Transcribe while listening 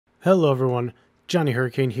Hello everyone, Johnny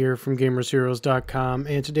Hurricane here from GamersHeroes.com,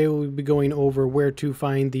 and today we'll be going over where to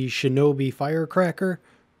find the Shinobi Firecracker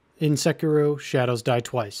in Sekiro Shadows Die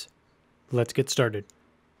Twice. Let's get started.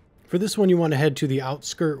 For this one you want to head to the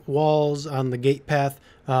outskirt walls on the gate path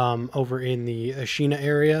over in the Ashina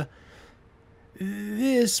area.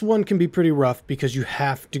 This one can be pretty rough because you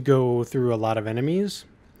have to go through a lot of enemies.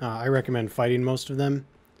 I recommend fighting most of them.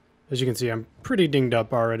 As you can see, I'm pretty dinged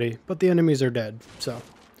up already, but the enemies are dead, so...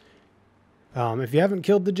 if you haven't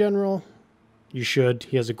killed the general, you should.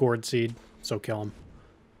 He has a gourd seed, so kill him.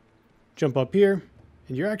 Jump up here,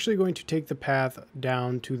 and you're actually going to take the path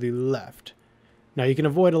down to the left. Now, you can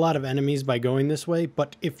avoid a lot of enemies by going this way,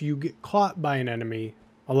 but if you get caught by an enemy,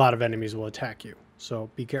 a lot of enemies will attack you, so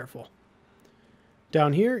be careful.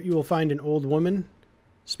 Down here, you will find an old woman.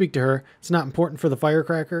 Speak to her. It's not important for the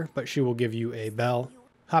firecracker, but she will give you a bell.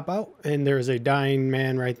 Hop out, and there is a dying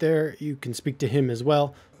man right there. You can speak to him as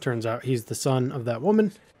well. Turns out he's the son of that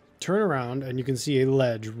woman. Turn around, and you can see a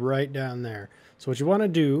ledge right down there. So what you want to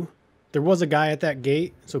do, there was a guy at that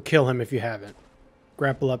gate, so kill him if you haven't.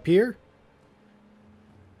 Grapple up here.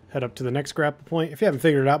 Head up to the next grapple point. If you haven't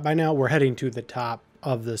figured it out by now, we're heading to the top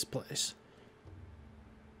of this place.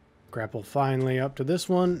 Grapple finally up to this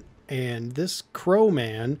one, and this crow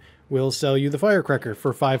man will sell you the firecracker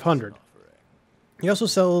for 500. He also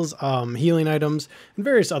sells healing items and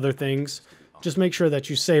various other things. Just make sure that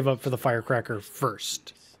you save up for the firecracker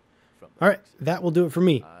first. Alright, that will do it for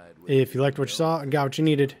me. If you liked what you saw and got what you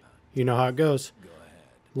needed, you know how it goes.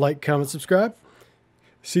 Like, comment, subscribe.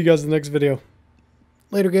 See you guys in the next video.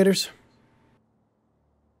 Later, Gators.